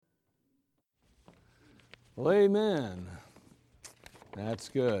Well, amen. That's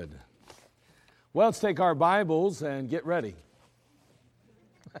good. Well, let's take our Bibles and get ready.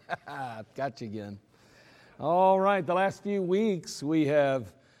 Got you again. All right, the last few weeks we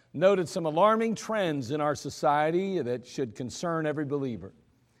have noted some alarming trends in our society that should concern every believer.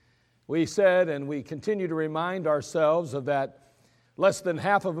 We said, and we continue to remind ourselves of that less than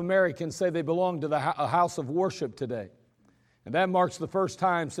half of Americans say they belong to a house of worship today. And that marks the first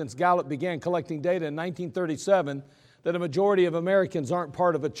time since Gallup began collecting data in 1937 that a majority of Americans aren't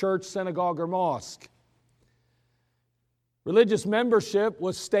part of a church, synagogue, or mosque. Religious membership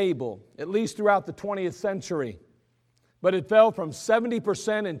was stable, at least throughout the 20th century, but it fell from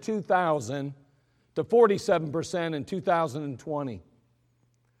 70% in 2000 to 47% in 2020.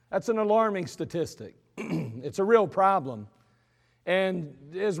 That's an alarming statistic. It's a real problem. And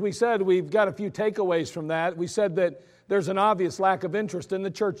as we said, we've got a few takeaways from that. We said that there's an obvious lack of interest in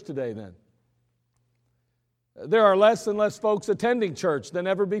the church today then. There are less and less folks attending church than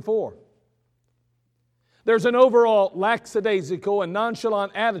ever before. There's an overall lackadaisical and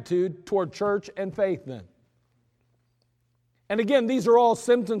nonchalant attitude toward church and faith then. And again, these are all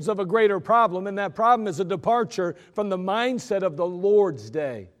symptoms of a greater problem, and that problem is a departure from the mindset of the Lord's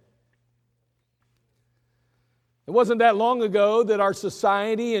Day. It wasn't that long ago that our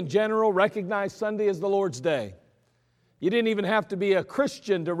society in general recognized Sunday as the Lord's Day. You didn't even have to be a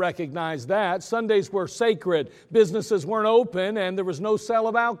Christian to recognize that. Sundays were sacred. Businesses weren't open, and there was no sale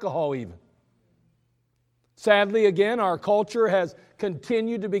of alcohol even. Sadly, again, our culture has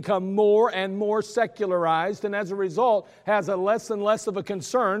continued to become more and more secularized, and as a result, has a less and less of a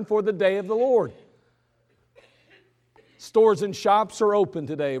concern for the day of the Lord. Stores and shops are open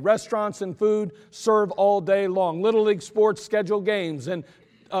today. Restaurants and food serve all day long. Little League sports schedule games and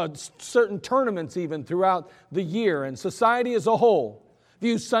certain tournaments even throughout the year. And society as a whole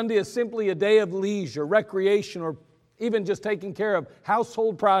views Sunday as simply a day of leisure, recreation, or even just taking care of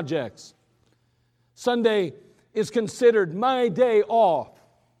household projects. Sunday is considered my day off,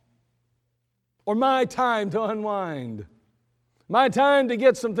 or my time to unwind, my time to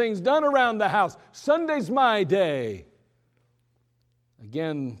get some things done around the house. Sunday's my day.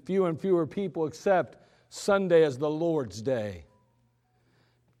 Again, fewer and fewer people accept Sunday as the Lord's Day,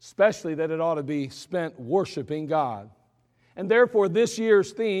 especially that it ought to be spent worshiping God. And therefore, this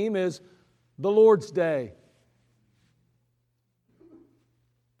year's theme is the Lord's Day.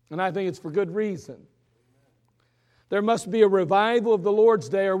 And I think it's for good reason. There must be a revival of the Lord's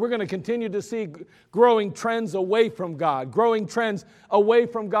Day, or we're going to continue to see growing trends away from God, growing trends away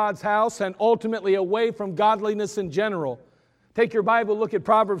from God's house, and ultimately away from godliness in general. Take your Bible, look at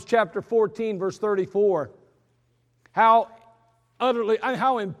Proverbs chapter 14, verse 34. How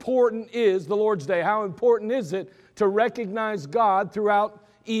important is the Lord's Day? How important is it to recognize God throughout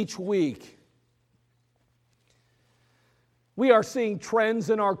each week? We are seeing trends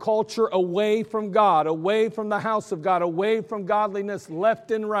in our culture away from God, away from the house of God, away from godliness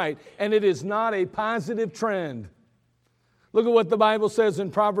left and right, and it is not a positive trend. Look at what the Bible says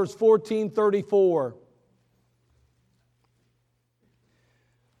in Proverbs 14:34.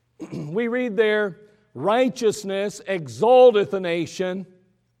 We read there, righteousness exalteth a nation,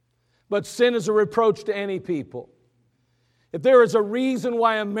 but sin is a reproach to any people. If there is a reason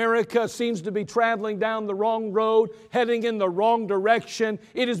why America seems to be traveling down the wrong road, heading in the wrong direction,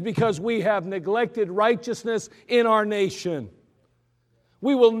 it is because we have neglected righteousness in our nation.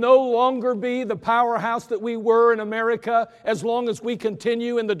 We will no longer be the powerhouse that we were in America as long as we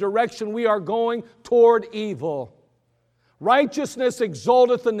continue in the direction we are going toward evil. Righteousness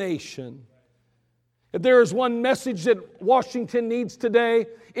exalteth a nation. If there is one message that Washington needs today,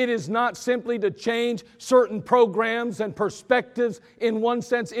 it is not simply to change certain programs and perspectives in one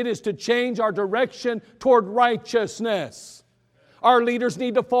sense. It is to change our direction toward righteousness. Our leaders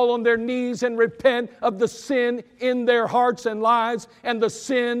need to fall on their knees and repent of the sin in their hearts and lives and the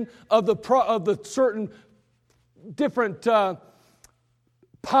sin of the certain different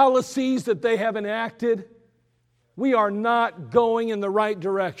policies that they have enacted. We are not going in the right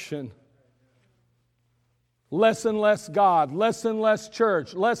direction. Less and less God, less and less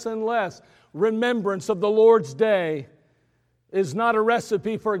church, less and less remembrance of the Lord's Day is not a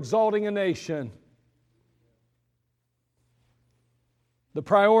recipe for exalting a nation. The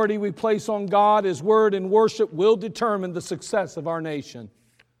priority we place on God, His Word, and worship will determine the success of our nation.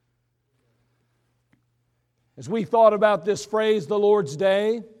 As we thought about this phrase, the Lord's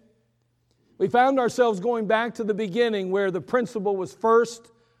Day, we found ourselves going back to the beginning where the principle was first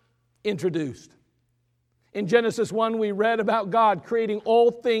introduced. In Genesis 1, we read about God creating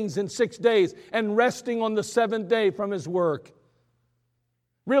all things in 6 days and resting on the seventh day from His work.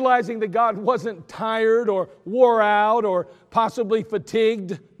 realizing that God wasn't tired or wore out or possibly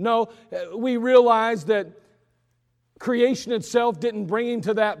fatigued. No, we realize that creation itself didn't bring Him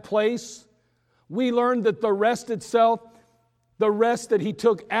to that place. We learned that the rest itself, the rest that He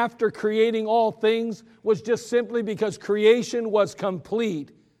took after creating all things, was just simply because creation was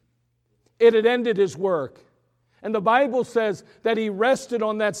complete. It had ended His work. And the Bible says that He rested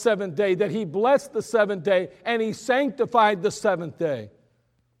on that seventh day, that He blessed the seventh day, and He sanctified the seventh day.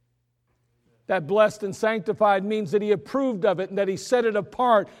 That blessed and sanctified means that He approved of it and that He set it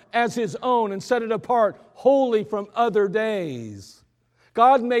apart as His own and set it apart holy from other days.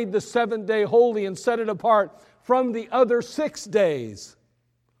 God made the seventh day holy and set it apart from the other 6 days.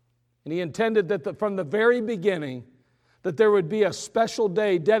 And He intended that from the very beginning that there would be a special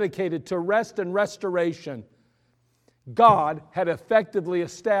day dedicated to rest and restoration. God had effectively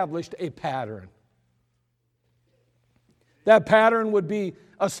established a pattern. That pattern would be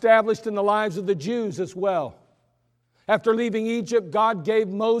established in the lives of the Jews as well. After leaving Egypt, God gave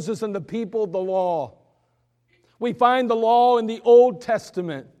Moses and the people the law. We find the law in the Old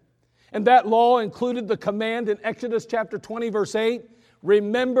Testament. And that law included the command in Exodus chapter 20, verse 8,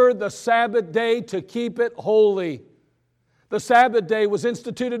 remember the Sabbath day to keep it holy. The Sabbath day was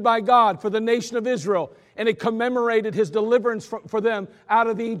instituted by God for the nation of Israel, and it commemorated His deliverance for them out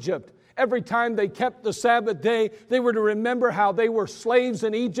of Egypt. Every time they kept the Sabbath day, they were to remember how they were slaves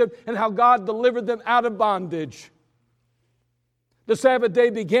in Egypt and how God delivered them out of bondage. The Sabbath day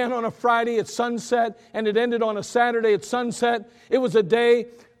began on a Friday at sunset, and it ended on a Saturday at sunset. It was a day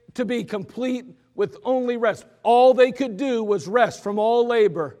to be complete with only rest. All they could do was rest from all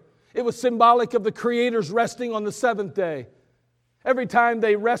labor. It was symbolic of the Creator's resting on the seventh day. Every time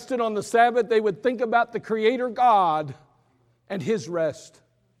they rested on the Sabbath, they would think about the Creator God and His rest.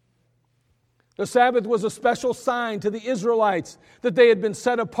 The Sabbath was a special sign to the Israelites that they had been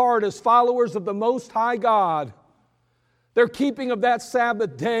set apart as followers of the Most High God. Their keeping of that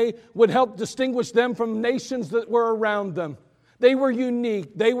Sabbath day would help distinguish them from nations that were around them. They were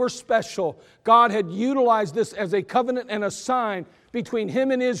unique. They were special. God had utilized this as a covenant and a sign between Him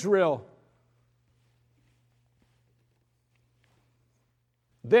and Israel.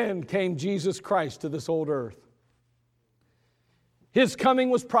 Then came Jesus Christ to this old earth. His coming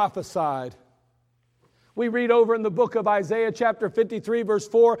was prophesied. We read over in the book of Isaiah chapter 53 verse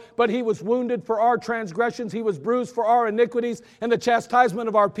 4, but He was wounded for our transgressions, He was bruised for our iniquities, and the chastisement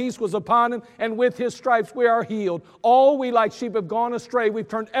of our peace was upon Him, and with His stripes we are healed. All we like sheep have gone astray, we've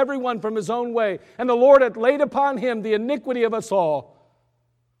turned everyone from his own way, and the Lord hath laid upon Him the iniquity of us all.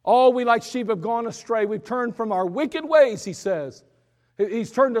 All we like sheep have gone astray, we've turned from our wicked ways, He says.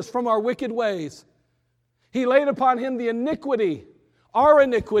 He's turned us from our wicked ways. He laid upon Him the iniquity, our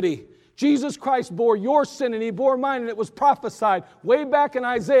iniquity. Jesus Christ bore your sin and He bore mine, and it was prophesied way back in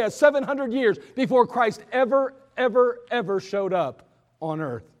Isaiah 700 years before Christ ever showed up on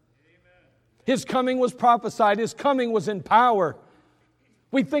earth. Amen. His coming was prophesied. His coming was in power.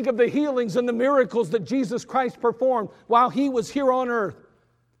 We think of the healings and the miracles that Jesus Christ performed while He was here on earth,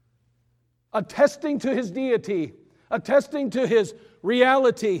 attesting to His deity, attesting to His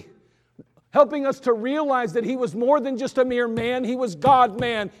reality, helping us to realize that He was more than just a mere man. He was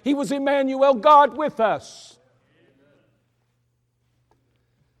God-man. He was Emmanuel, God with us.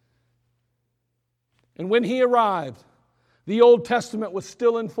 And when He arrived, the Old Testament was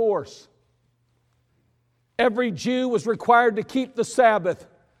still in force. Every Jew was required to keep the Sabbath.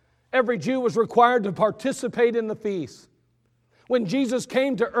 Every Jew was required to participate in the feast. When Jesus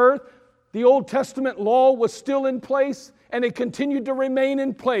came to earth, the Old Testament law was still in place, and it continued to remain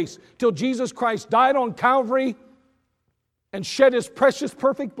in place till Jesus Christ died on Calvary and shed His precious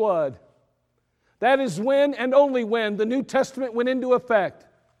perfect blood. That is when and only when the New Testament went into effect.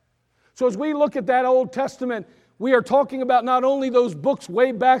 So as we look at that Old Testament, we are talking about not only those books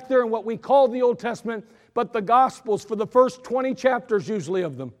way back there in what we call the Old Testament, but the Gospels for the first 20 chapters usually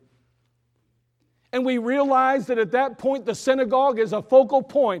of them. And we realize that at that point the synagogue is a focal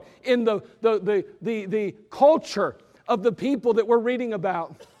point in the culture of the people that we're reading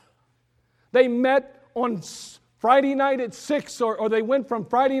about. They met on Friday night at 6, or they went from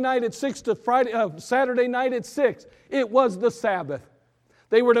Friday night at 6 to Saturday night at 6. It was the Sabbath.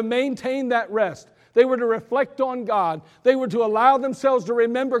 They were to maintain that rest. They were to reflect on God. They were to allow themselves to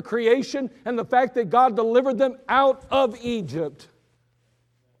remember creation and the fact that God delivered them out of Egypt.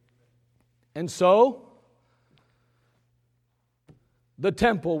 And so, the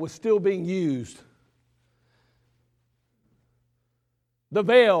temple was still being used. The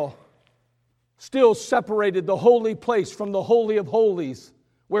veil still separated the holy place from the Holy of Holies,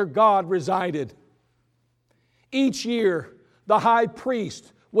 where God resided. Each year, the high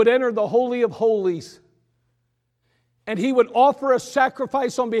priest would enter the Holy of Holies, and he would offer a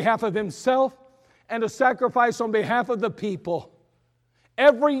sacrifice on behalf of himself and a sacrifice on behalf of the people.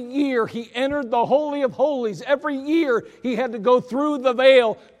 Every year he entered the Holy of Holies. Every year he had to go through the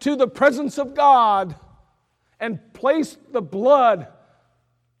veil to the presence of God and place the blood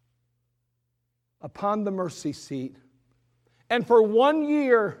upon the mercy seat. And for 1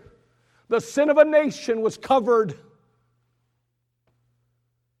 year, the sin of a nation was covered.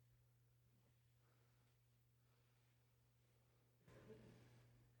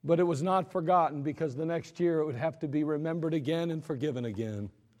 But it was not forgotten, because the next year it would have to be remembered again and forgiven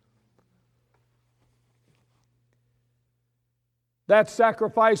again. That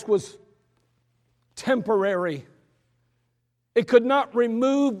sacrifice was temporary. It could not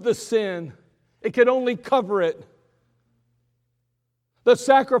remove the sin. It could only cover it. The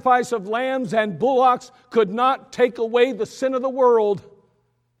sacrifice of lambs and bullocks could not take away the sin of the world.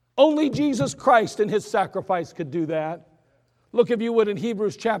 Only Jesus Christ and His sacrifice could do that. Look, if you would, in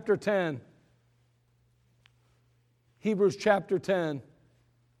Hebrews chapter 10. Hebrews chapter 10.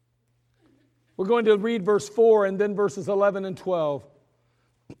 We're going to read verse 4 and then verses 11 and 12.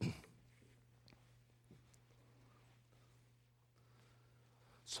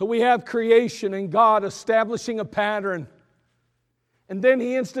 So we have creation and God establishing a pattern. And then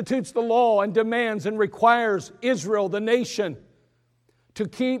He institutes the law and demands and requires Israel, the nation, to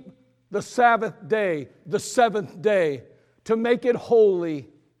keep the Sabbath day, the seventh day, to make it holy.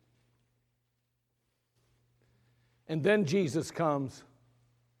 And then Jesus comes.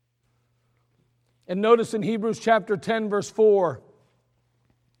 And notice in Hebrews chapter 10, verse 4,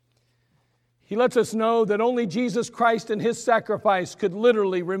 He lets us know that only Jesus Christ and His sacrifice could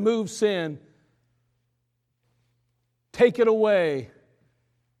literally remove sin, take it away.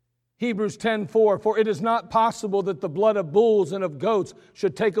 Hebrews 10:4, for it is not possible that the blood of bulls and of goats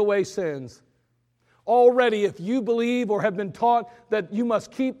should take away sins. Already, if you believe or have been taught that you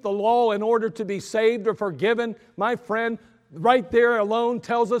must keep the law in order to be saved or forgiven, my friend, right there alone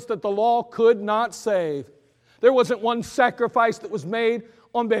tells us that the law could not save. There wasn't one sacrifice that was made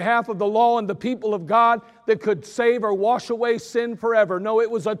on behalf of the law and the people of God that could save or wash away sin forever. No,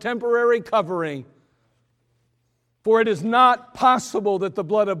 it was a temporary covering. For it is not possible that the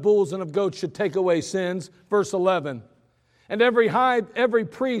blood of bulls and of goats should take away sins. Verse 11. And every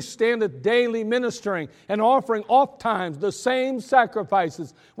priest standeth daily ministering and offering ofttimes the same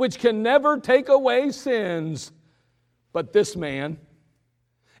sacrifices, which can never take away sins. But this man,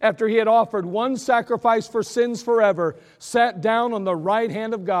 after he had offered one sacrifice for sins forever, sat down on the right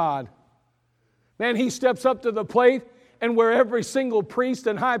hand of God. Man, he steps up to the plate, and where every single priest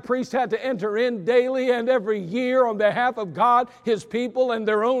and high priest had to enter in daily and every year on behalf of God, His people, and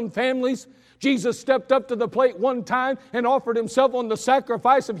their own families, Jesus stepped up to the plate one time and offered Himself on the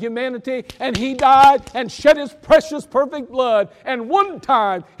sacrifice of humanity, and He died and shed His precious perfect blood. And one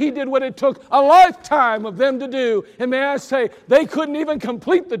time He did what it took a lifetime of them to do. And may I say, they couldn't even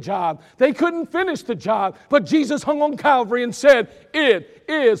complete the job. They couldn't finish the job. But Jesus hung on Calvary and said, "It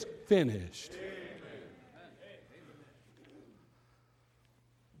is finished."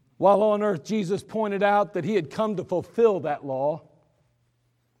 While on earth, Jesus pointed out that He had come to fulfill that law.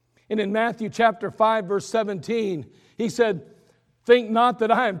 And in Matthew chapter 5, verse 17, He said, "Think not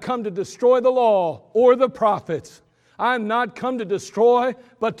that I am come to destroy the law or the prophets. I am not come to destroy,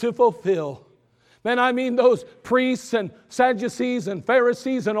 but to fulfill." Man, I mean, those priests and Sadducees and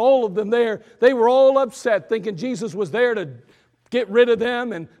Pharisees and all of them there, they were all upset thinking Jesus was there to get rid of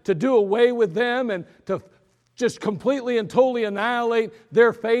them and to do away with them and to just completely and totally annihilate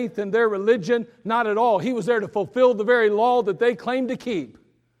their faith and their religion. Not at all. He was there to fulfill the very law that they claimed to keep.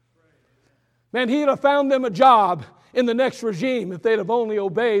 Man, He'd have found them a job in the next regime if they'd have only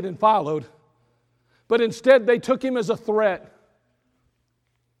obeyed and followed. But instead, they took Him as a threat.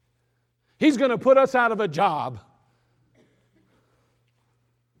 He's going to put us out of a job.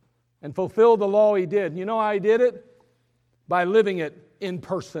 And fulfill the law He did. You know how He did it? By living it in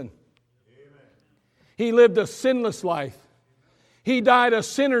person. Amen. He lived a sinless life. He died a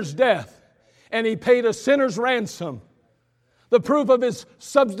sinner's death. And He paid a sinner's ransom. The proof of His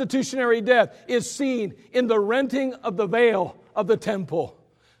substitutionary death is seen in the renting of the veil of the temple.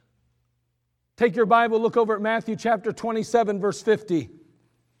 Take your Bible, look over at Matthew chapter 27, verse 50.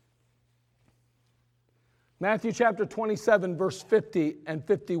 Matthew chapter 27, verse 50 and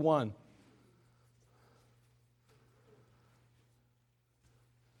 51.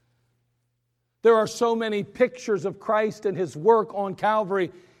 There are so many pictures of Christ and His work on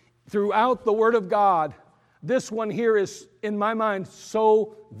Calvary throughout the Word of God. This one here is, in my mind,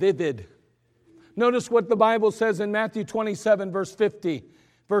 so vivid. Notice what the Bible says in Matthew 27, verse 50.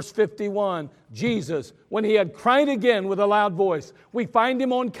 Verse 51, Jesus, when He had cried again with a loud voice, we find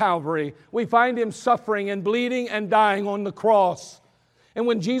Him on Calvary. We find Him suffering and bleeding and dying on the cross. And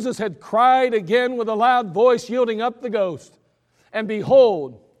when Jesus had cried again with a loud voice, yielding up the ghost, and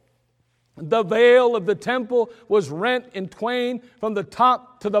behold, the veil of the temple was rent in twain from the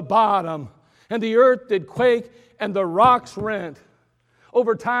top to the bottom, and the earth did quake, and the rocks rent.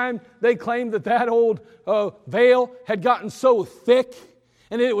 Over time, they claimed that old veil had gotten so thick,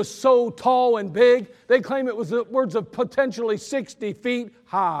 and it was so tall and big, they claim it was upwards of potentially 60 feet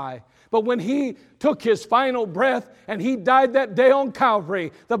high. But when He took His final breath and He died that day on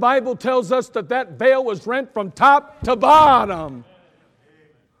Calvary, the Bible tells us that veil was rent from top to bottom.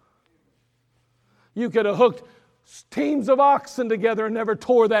 You could have hooked teams of oxen together and never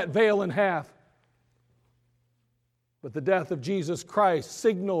tore that veil in half. But the death of Jesus Christ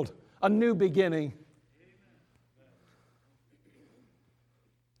signaled a new beginning.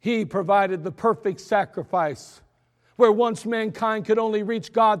 He provided the perfect sacrifice, where once mankind could only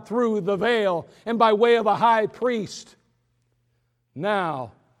reach God through the veil and by way of a high priest.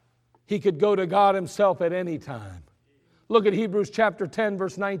 Now, He could go to God Himself at any time. Look at Hebrews chapter 10,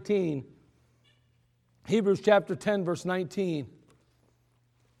 verse 19. Hebrews chapter 10, verse 19.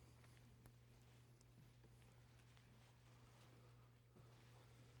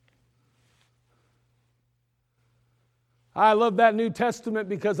 I love that New Testament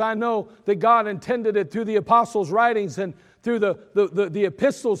because I know that God intended it through the apostles' writings and through the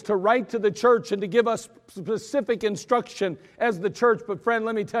epistles to write to the church and to give us specific instruction as the church. But friend,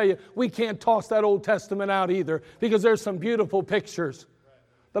 let me tell you, we can't toss that Old Testament out either because there's some beautiful pictures.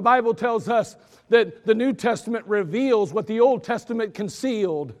 The Bible tells us that the New Testament reveals what the Old Testament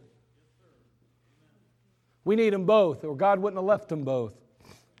concealed. We need them both, or God wouldn't have left them both.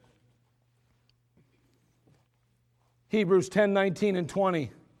 Hebrews 10, 19 and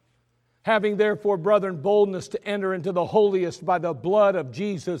 20. Having therefore, brethren, boldness to enter into the holiest by the blood of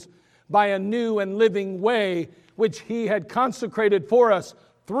Jesus, by a new and living way, which He had consecrated for us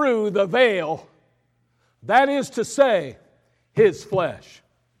through the veil. That is to say, His flesh.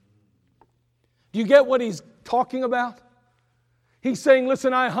 Do you get what he's talking about? He's saying,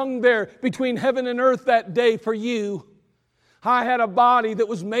 listen, I hung there between heaven and earth that day for you. I had a body that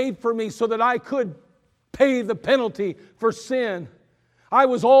was made for me so that I could pay the penalty for sin. I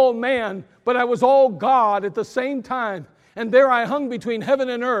was all man, but I was all God at the same time. And there I hung between heaven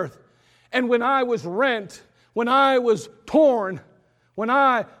and earth. And when I was rent, when I was torn, when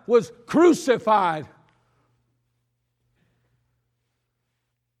I was crucified,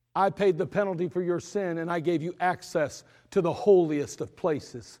 I paid the penalty for your sin, and I gave you access to the holiest of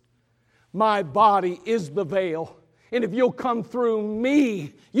places. My body is the veil, and if you'll come through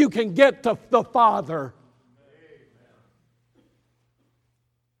me, you can get to the Father.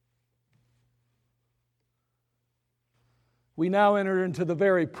 We now enter into the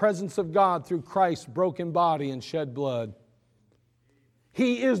very presence of God through Christ's broken body and shed blood.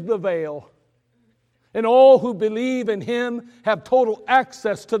 He is the veil. And all who believe in Him have total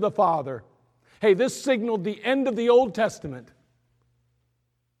access to the Father. Hey, this signaled the end of the Old Testament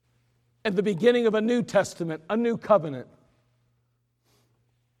and the beginning of a New Testament, a new covenant.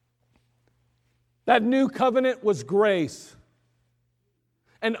 That new covenant was grace.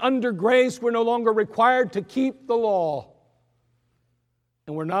 And under grace, we're no longer required to keep the law.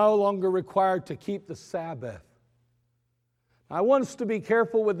 And we're no longer required to keep the Sabbath. I want us to be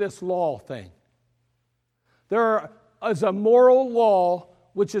careful with this law thing. There is a moral law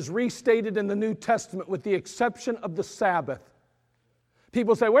which is restated in the New Testament with the exception of the Sabbath.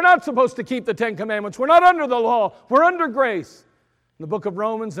 People say, we're not supposed to keep the Ten Commandments. We're not under the law. We're under grace. In the book of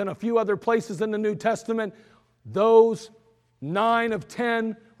Romans and a few other places in the New Testament, those 9 of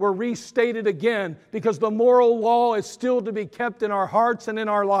 10 were restated again because the moral law is still to be kept in our hearts and in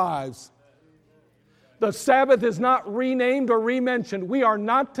our lives. The Sabbath is not renamed or rementioned. We are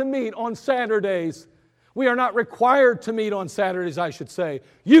not to meet on Saturdays. We are not required to meet on Saturdays, I should say.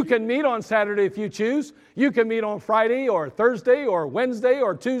 You can meet on Saturday if you choose. You can meet on Friday or Thursday or Wednesday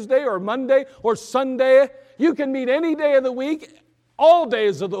or Tuesday or Monday or Sunday. You can meet any day of the week, all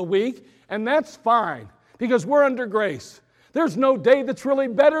days of the week, and that's fine because we're under grace. There's no day that's really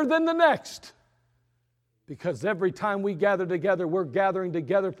better than the next because every time we gather together, we're gathering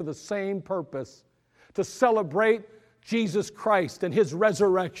together for the same purpose, to celebrate Jesus Christ and His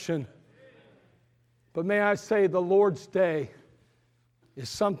resurrection. But may I say, the Lord's Day is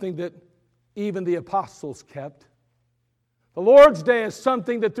something that even the apostles kept. The Lord's Day is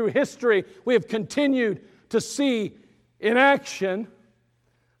something that through history we have continued to see in action.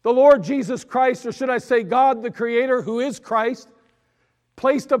 The Lord Jesus Christ, or should I say God the Creator, who is Christ,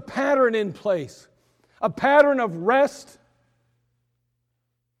 placed a pattern in place, a pattern of rest,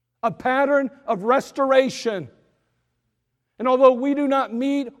 a pattern of restoration. And although we do not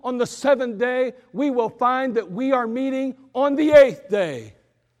meet on the seventh day, we will find that we are meeting on the eighth day,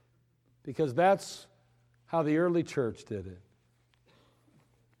 because that's how the early church did it.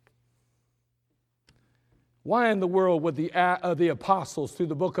 Why in the world would the apostles through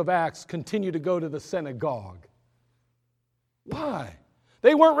the book of Acts continue to go to the synagogue? Why?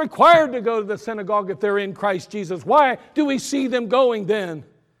 They weren't required to go to the synagogue if they're in Christ Jesus. Why do we see them going then?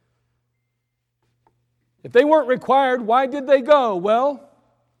 If they weren't required, why did they go? Well,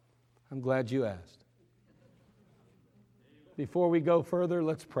 I'm glad you asked. Before we go further,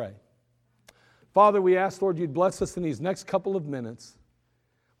 let's pray. Father, we ask, Lord, you'd bless us in these next couple of minutes.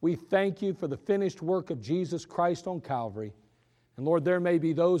 We thank you for the finished work of Jesus Christ on Calvary. And Lord, there may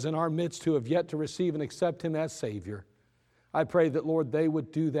be those in our midst who have yet to receive and accept Him as Savior. I pray that, Lord, they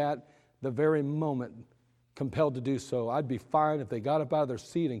would do that the very moment compelled to do so. I'd be fired if they got up out of their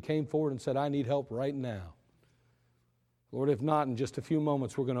seat and came forward and said, I need help right now. Lord, if not, in just a few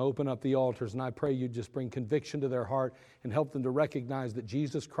moments, we're going to open up the altars, and I pray you just bring conviction to their heart and help them to recognize that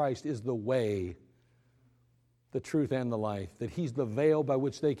Jesus Christ is the way, the truth, and the life, that He's the veil by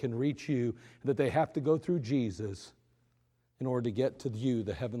which they can reach you, and that they have to go through Jesus in order to get to you,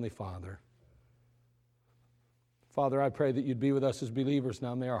 the Heavenly Father. Father, I pray that you'd be with us as believers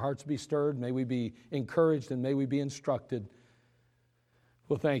now. May our hearts be stirred, may we be encouraged, and may we be instructed.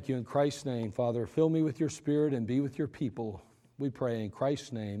 Well, thank you in Christ's name, Father. Fill me with your Spirit and be with your people. We pray in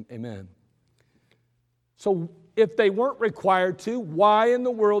Christ's name, amen. So if they weren't required to, why in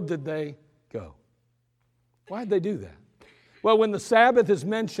the world did they go? Why did they do that? Well, when the Sabbath is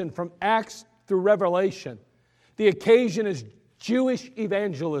mentioned from Acts through Revelation, the occasion is Jewish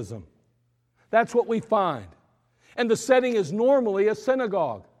evangelism. That's what we find. And the setting is normally a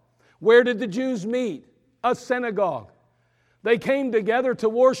synagogue. Where did the Jews meet? A synagogue. They came together to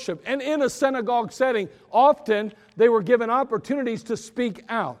worship. And in a synagogue setting, often they were given opportunities to speak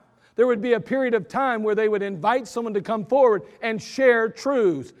out. There would be a period of time where they would invite someone to come forward and share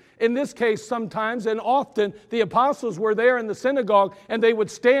truths. In this case, sometimes and often, the apostles were there in the synagogue and they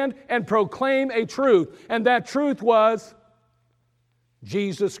would stand and proclaim a truth. And that truth was,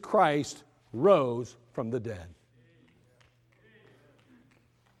 Jesus Christ rose from the dead.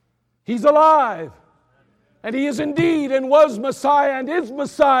 He's alive. And He is indeed and was Messiah and is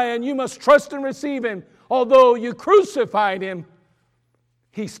Messiah, and you must trust and receive Him. Although you crucified Him,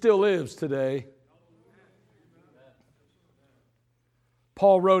 He still lives today.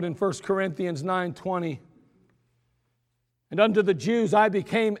 Paul wrote in 1 Corinthians 9:20, and unto the Jews I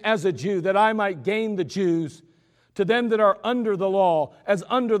became as a Jew, that I might gain the Jews. To them that are under the law, as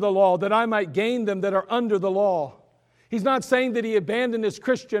under the law, that I might gain them that are under the law. He's not saying that he abandoned his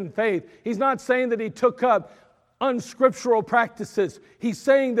Christian faith. He's not saying that he took up unscriptural practices. He's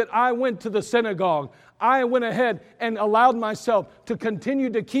saying that I went to the synagogue. I went ahead and allowed myself to continue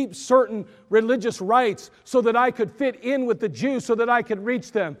to keep certain religious rites so that I could fit in with the Jews, so that I could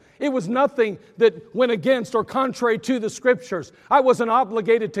reach them. It was nothing that went against or contrary to the Scriptures. I wasn't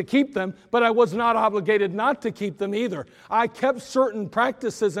obligated to keep them, but I was not obligated not to keep them either. I kept certain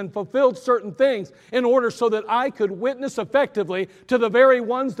practices and fulfilled certain things in order so that I could witness effectively to the very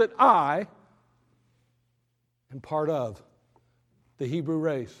ones that I am part of, the Hebrew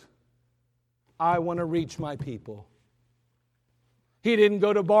race. I want to reach my people. He didn't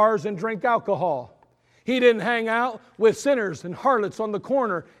go to bars and drink alcohol. He didn't hang out with sinners and harlots on the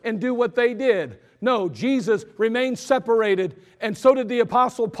corner and do what they did. No, Jesus remained separated, and so did the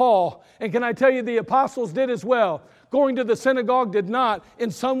Apostle Paul. And can I tell you, the apostles did as well. Going to the synagogue did not in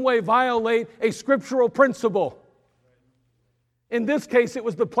some way violate a scriptural principle. In this case, it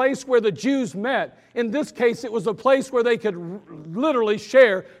was the place where the Jews met. In this case, it was a place where they could literally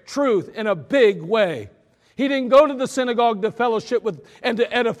share truth in a big way. He didn't go to the synagogue to fellowship with and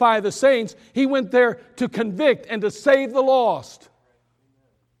to edify the saints. He went there to convict and to save the lost.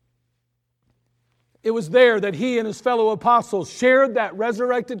 It was there that he and his fellow apostles shared that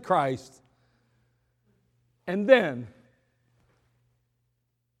resurrected Christ. And then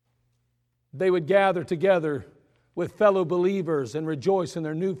they would gather together with fellow believers and rejoice in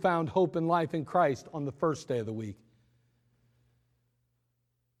their newfound hope and life in Christ on the first day of the week.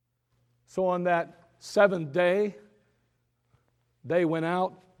 So on that seventh day, they went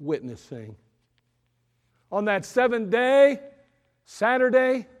out witnessing. On that seventh day,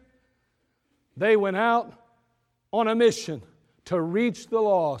 Saturday, they went out on a mission to reach the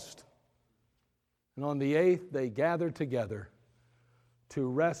lost. And on the eighth, they gathered together to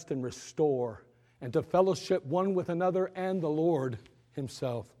rest and restore and to fellowship one with another and the Lord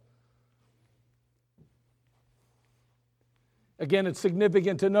himself. Again, it's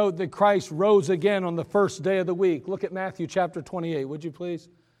significant to note that Christ rose again on the first day of the week. Look at Matthew chapter 28, would you please?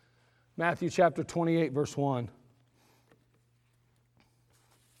 Matthew chapter 28, verse 1.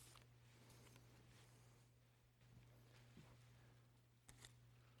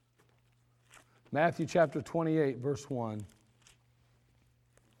 Matthew chapter 28, verse 1.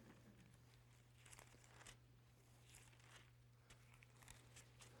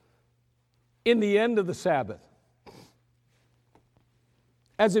 In the end of the Sabbath,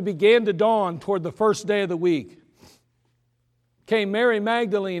 as it began to dawn toward the first day of the week, came Mary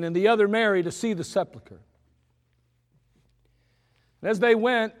Magdalene and the other Mary to see the sepulchre. And as they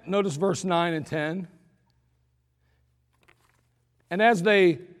went, notice verse 9 and 10, and as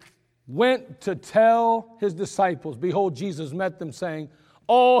they went to tell his disciples, behold, Jesus met them, saying,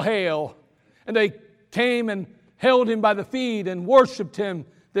 All hail! And they came and held him by the feet and worshipped him.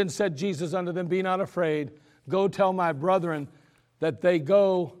 Then said Jesus unto them, Be not afraid. Go tell my brethren that they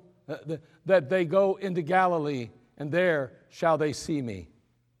go into Galilee, and there shall they see me.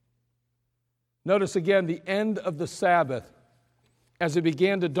 Notice again the end of the Sabbath. As it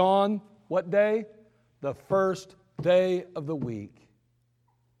began to dawn, what day? The first day of the week.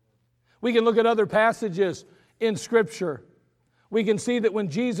 We can look at other passages in Scripture. We can see that when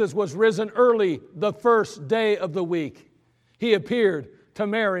Jesus was risen early, the first day of the week, he appeared to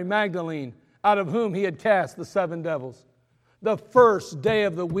Mary Magdalene, out of whom he had cast the 7 devils. The first day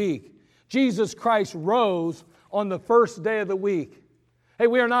of the week. Jesus Christ rose on the first day of the week. Hey,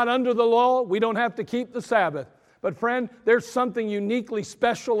 we are not under the law. We don't have to keep the Sabbath. But friend, there's something uniquely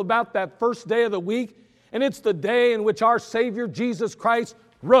special about that first day of the week, and it's the day in which our Savior Jesus Christ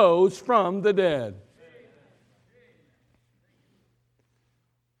rose from the dead.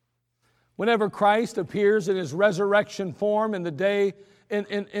 Whenever Christ appears in his resurrection form in the day, in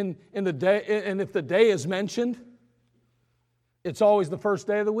the day, and if the day is mentioned, it's always the first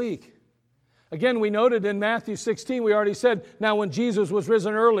day of the week. Again, we noted in Matthew 16, we already said, now when Jesus was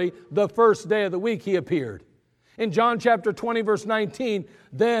risen early, the first day of the week he appeared. In John chapter 20, verse 19,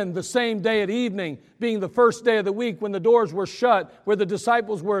 then the same day at evening, being the first day of the week, when the doors were shut, where the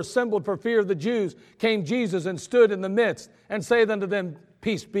disciples were assembled for fear of the Jews, came Jesus and stood in the midst, and saith unto them,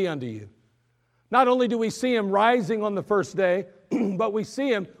 Peace be unto you. Not only do we see him rising on the first day, but we see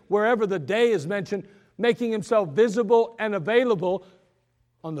him wherever the day is mentioned, making himself visible and available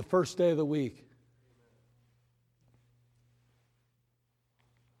on the first day of the week.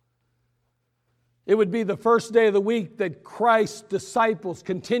 It would be the first day of the week that Christ's disciples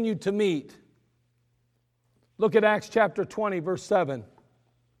continued to meet. Look at Acts chapter 20, verse 7.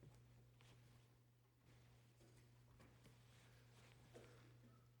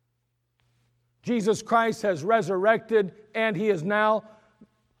 Jesus Christ has resurrected, and he is now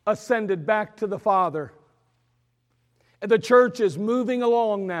ascended back to the Father. And the church is moving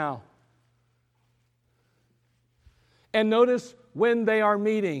along now. And notice when they are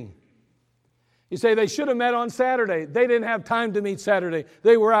meeting. You say they should have met on Saturday. They didn't have time to meet Saturday.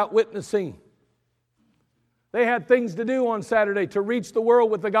 They were out witnessing. They had things to do on Saturday to reach the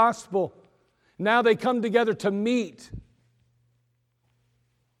world with the gospel. Now they come together to meet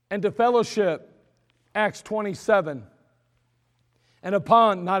and to fellowship. Acts 27. And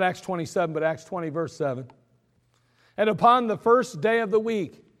upon, not Acts 27, but Acts 20, verse 7. And upon the first day of the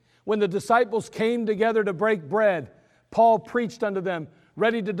week, when the disciples came together to break bread, Paul preached unto them,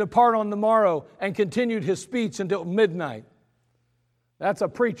 ready to depart on the morrow, and continued his speech until midnight. That's a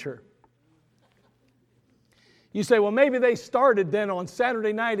preacher. You say, well, maybe they started then on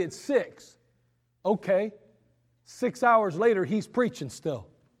Saturday night at 6. Okay. 6 hours later, he's preaching still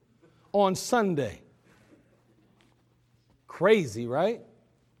on Sunday. Crazy, right?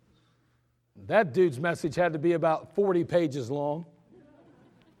 That dude's message had to be about 40 pages long.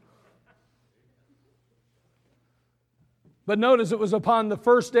 But notice it was upon the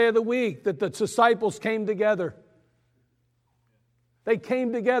first day of the week that the disciples came together. They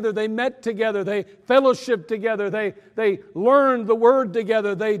came together, they met together, they fellowshiped together, they learned the Word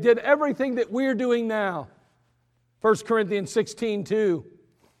together, they did everything that we're doing now. 1 Corinthians 16:2.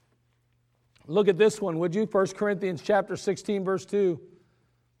 Look at this one, would you? 1 Corinthians chapter 16, verse 2.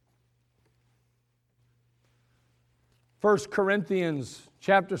 1 Corinthians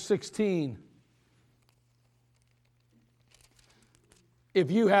chapter 16. If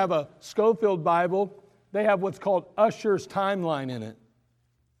you have a Schofield Bible, they have what's called Usher's Timeline in it.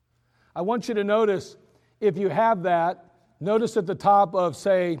 I want you to notice, if you have that, notice at the top of,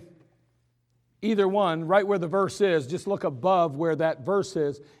 say, either one, right where the verse is, just look above where that verse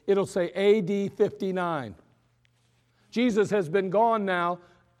is, it'll say AD 59. Jesus has been gone now,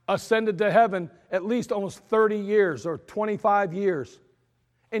 ascended to heaven, at least almost 30 years or 25 years.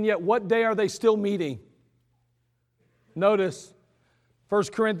 And yet, what day are they still meeting? Notice, 1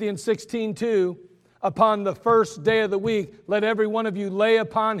 Corinthians 16:2, upon the first day of the week, let every one of you lay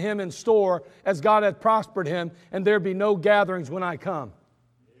upon him in store, as God hath prospered him, and there be no gatherings when I come.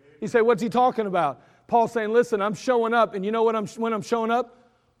 You say, what's he talking about? Paul's saying, listen, I'm showing up, and you know when I'm showing up?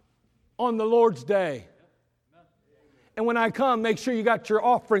 On the Lord's day. And when I come, make sure you got your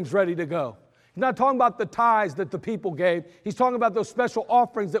offerings ready to go. He's not talking about the tithes that the people gave. He's talking about those special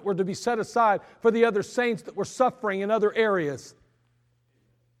offerings that were to be set aside for the other saints that were suffering in other areas.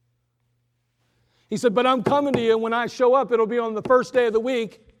 He said, but I'm coming to you. When I show up, it'll be on the first day of the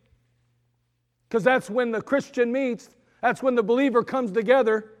week, because that's when the Christian meets. That's when the believer comes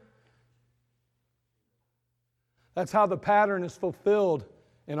together. That's how the pattern is fulfilled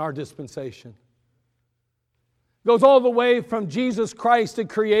in our dispensation. Goes all the way from Jesus Christ in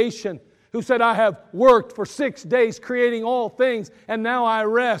creation, who said, I have worked for 6 days creating all things, and now I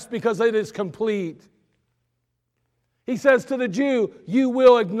rest because it is complete. He says to the Jew, you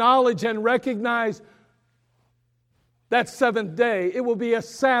will acknowledge and recognize that seventh day. It will be a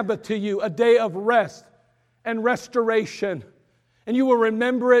Sabbath to you, a day of rest and restoration. And you will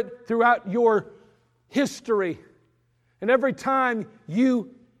remember it throughout your history. And every time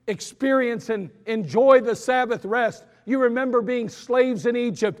you experience and enjoy the Sabbath rest, you remember being slaves in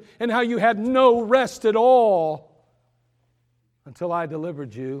Egypt and how you had no rest at all until I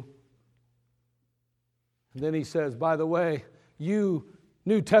delivered you. And then he says, by the way, you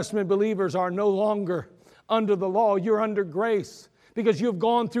New Testament believers are no longer under the law. You're under grace because you've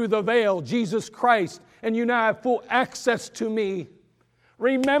gone through the veil, Jesus Christ, and you now have full access to me.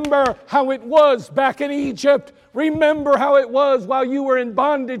 Remember how it was back in Egypt. Remember how it was while you were in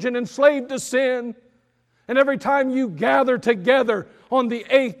bondage and enslaved to sin. And every time you gather together on the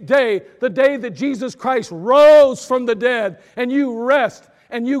 8th day, the day that Jesus Christ rose from the dead, and you rest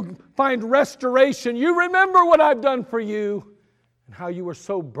and you find restoration, you remember what I've done for you and how you were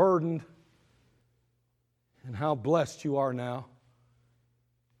so burdened and how blessed you are now.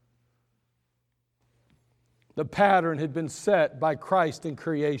 The pattern had been set by Christ in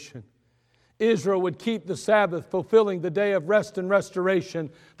creation. Israel would keep the Sabbath, fulfilling the day of rest and restoration.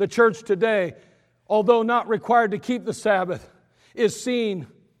 The church today, although not required to keep the Sabbath, is seen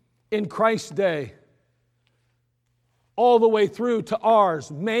in Christ's day all the way through to ours,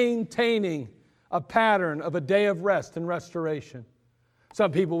 maintaining a pattern of a day of rest and restoration.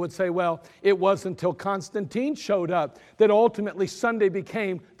 Some people would say, well, it wasn't until Constantine showed up that ultimately Sunday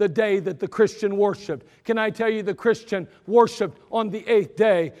became the day that the Christian worshiped. Can I tell you, the Christian worshiped on the 8th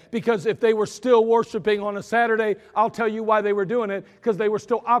day? Because if they were still worshiping on a Saturday, I'll tell you why they were doing it. Because they were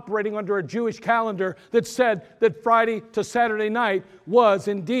still operating under a Jewish calendar that said that Friday to Saturday night was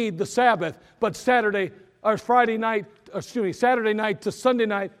indeed the Sabbath. But Saturday night to Sunday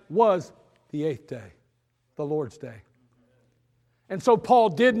night was the 8th day, the Lord's day. And so Paul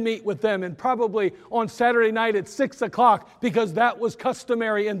did meet with them, and probably on Saturday night at 6 o'clock, because that was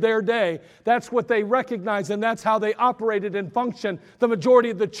customary in their day. That's what they recognized, and that's how they operated and functioned. The majority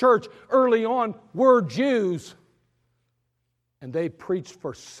of the church early on were Jews. And they preached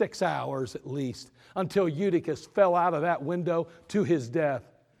for 6 hours at least, until Eutychus fell out of that window to his death.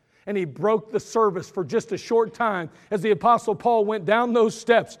 And he broke the service for just a short time as the Apostle Paul went down those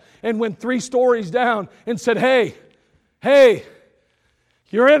steps and went 3 stories down and said, hey,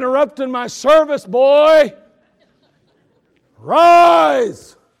 you're interrupting my service, boy.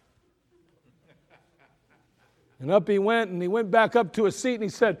 Rise. And up he went, and he went back up to a seat, and he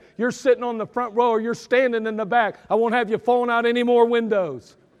said, you're sitting on the front row or you're standing in the back. I won't have you falling out any more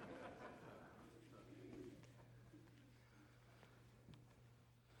windows.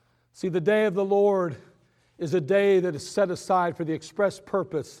 See, the day of the Lord is a day that is set aside for the express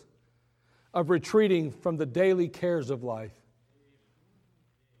purpose of retreating from the daily cares of life.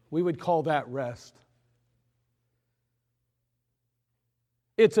 We would call that rest.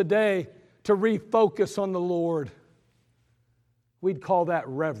 It's a day to refocus on the Lord. We'd call that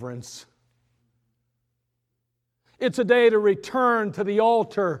reverence. It's a day to return to the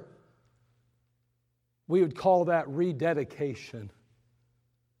altar. We would call that rededication.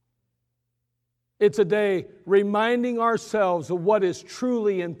 It's a day reminding ourselves of what is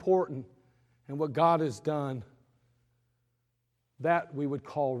truly important and what God has done. That we would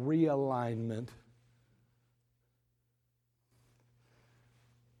call realignment.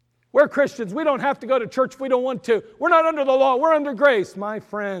 We're Christians. We don't have to go to church if we don't want to. We're not under the law. We're under grace. My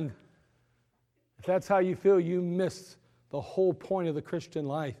friend, if that's how you feel, you miss the whole point of the Christian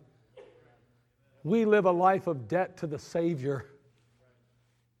life. We live a life of debt to the Savior.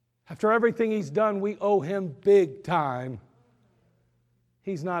 After everything He's done, we owe Him big time.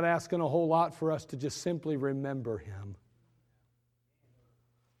 He's not asking a whole lot for us to just simply remember Him.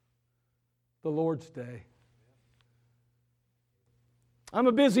 The Lord's Day. I'm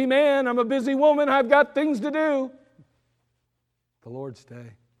a busy man, I'm a busy woman, I've got things to do. The Lord's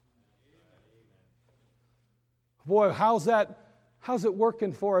Day. Boy, how's it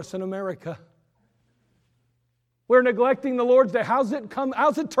working for us in America? We're neglecting the Lord's Day. How's it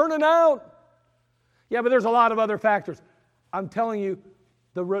turning out? Yeah, but there's a lot of other factors. I'm telling you,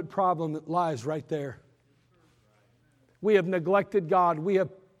 the root problem lies right there. We have neglected God. We have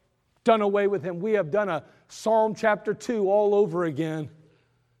done away with Him. We have done a Psalm chapter 2 all over again.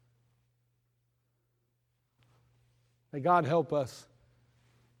 May God help us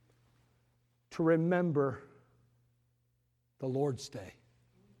to remember the Lord's Day.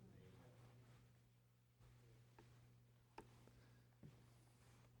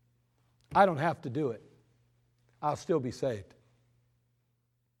 I don't have to do it. I'll still be saved.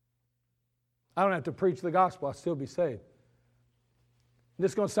 I don't have to preach the gospel. I'll still be saved.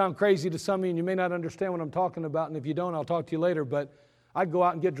 This is going to sound crazy to some of you, and you may not understand what I'm talking about, and if you don't, I'll talk to you later, but I'd go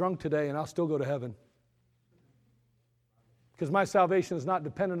out and get drunk today, and I'll still go to heaven. Because my salvation is not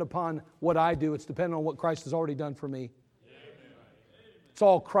dependent upon what I do. It's dependent on what Christ has already done for me. It's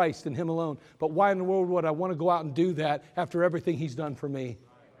all Christ and Him alone. But why in the world would I want to go out and do that after everything He's done for me?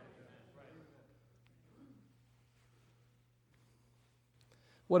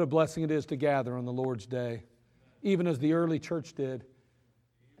 What a blessing it is to gather on the Lord's Day, even as the early church did,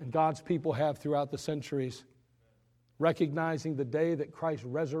 and God's people have throughout the centuries, recognizing the day that Christ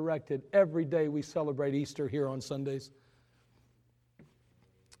resurrected. Every day we celebrate Easter here on Sundays,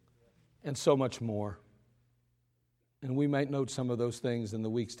 and so much more. And we might note some of those things in the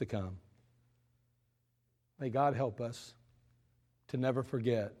weeks to come. May God help us to never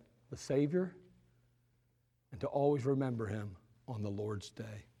forget the Savior and to always remember Him on the Lord's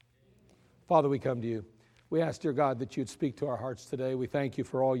Day. Father, we come to You. We ask, dear God, that You'd speak to our hearts today. We thank You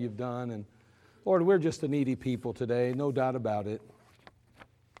for all You've done. And Lord, we're just a needy people today, no doubt about it.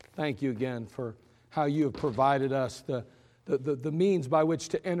 Thank You again for how You have provided us the means by which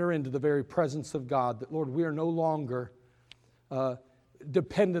to enter into the very presence of God. That, Lord, we are no longer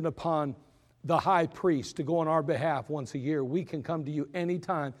dependent upon the high priest to go on our behalf once a year. We can come to You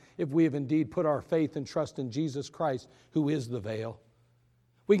anytime if we have indeed put our faith and trust in Jesus Christ, who is the veil.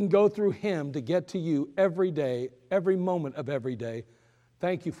 We can go through Him to get to You every day, every moment of every day.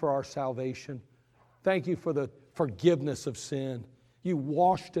 Thank You for our salvation. Thank You for the forgiveness of sin. You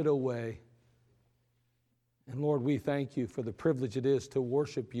washed it away. And Lord, we thank You for the privilege it is to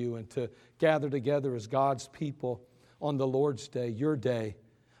worship You and to gather together as God's people on the Lord's Day, Your day,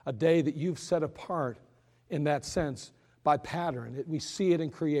 a day that You've set apart in that sense by pattern. We see it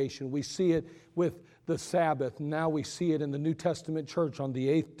in creation. We see it with the Sabbath. Now we see it in the New Testament church on the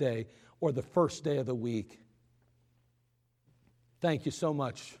 8th day or the first day of the week. Thank You so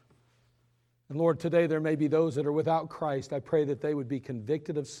much. And Lord, today there may be those that are without Christ. I pray that they would be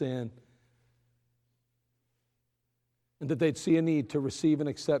convicted of sin and that they'd see a need to receive and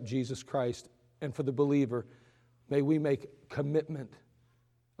accept Jesus Christ. And for the believer, may we make a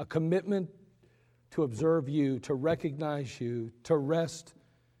commitment to observe You, to recognize You, to rest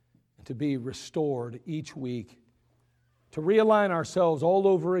and to be restored each week, to realign ourselves all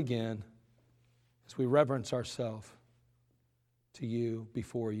over again as we reverence ourselves to You,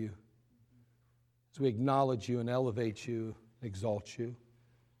 before You, as we acknowledge You and elevate You, exalt You.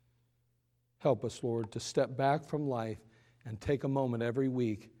 Help us, Lord, to step back from life and take a moment every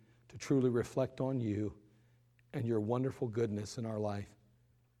week to truly reflect on You and Your wonderful goodness in our life.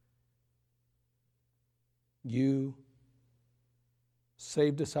 You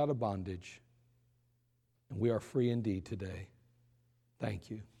saved us out of bondage, and we are free indeed today.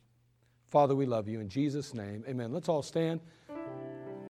 Thank You. Father, we love You. In Jesus' name, amen. Let's all stand.